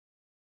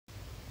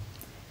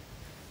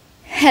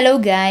Hello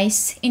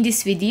guys, in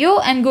this video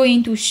I'm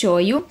going to show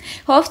you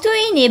how to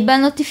enable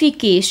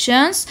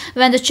notifications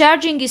when the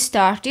charging is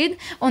started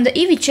on the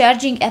Evie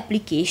Charging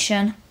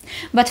application.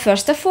 But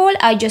first of all,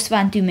 I just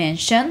want to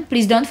mention,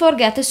 please don't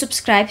forget to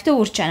subscribe to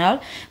our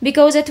channel,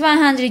 because at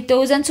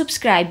 100,000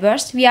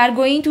 subscribers we are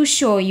going to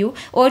show you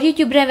our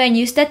YouTube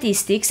revenue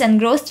statistics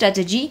and growth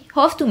strategy,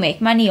 how to make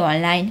money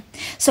online.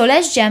 So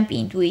let's jump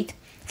into it.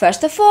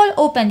 First of all,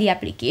 open the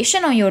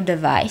application on your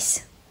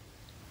device.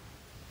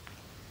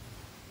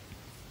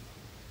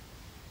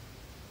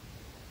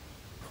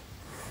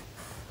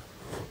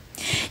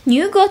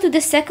 You go to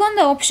the second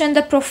option,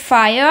 the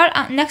profile,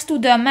 next to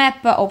the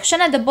map option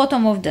at the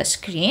bottom of the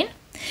screen,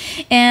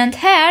 and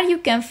here you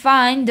can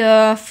find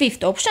the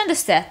fifth option, the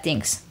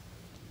settings.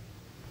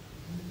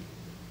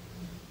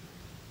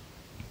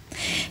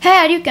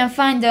 Here you can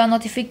find the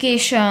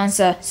notifications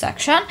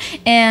section,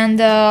 and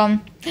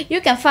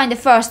you can find the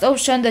first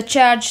option, the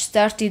charge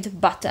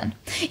started button.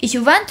 If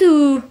you want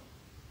to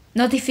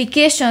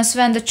notifications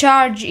when the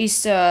charging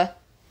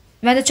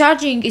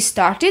is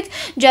started,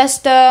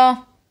 just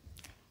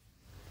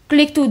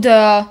click to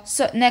the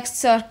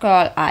next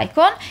circle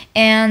icon,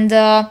 and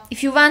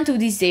if you want to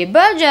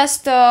disable,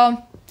 just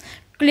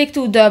click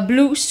to the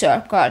blue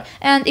circle,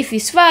 and if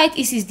it's white,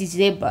 it is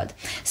disabled.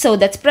 So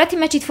that's pretty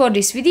much it for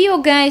this video,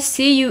 guys.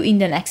 See you in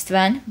the next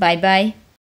one. Bye bye.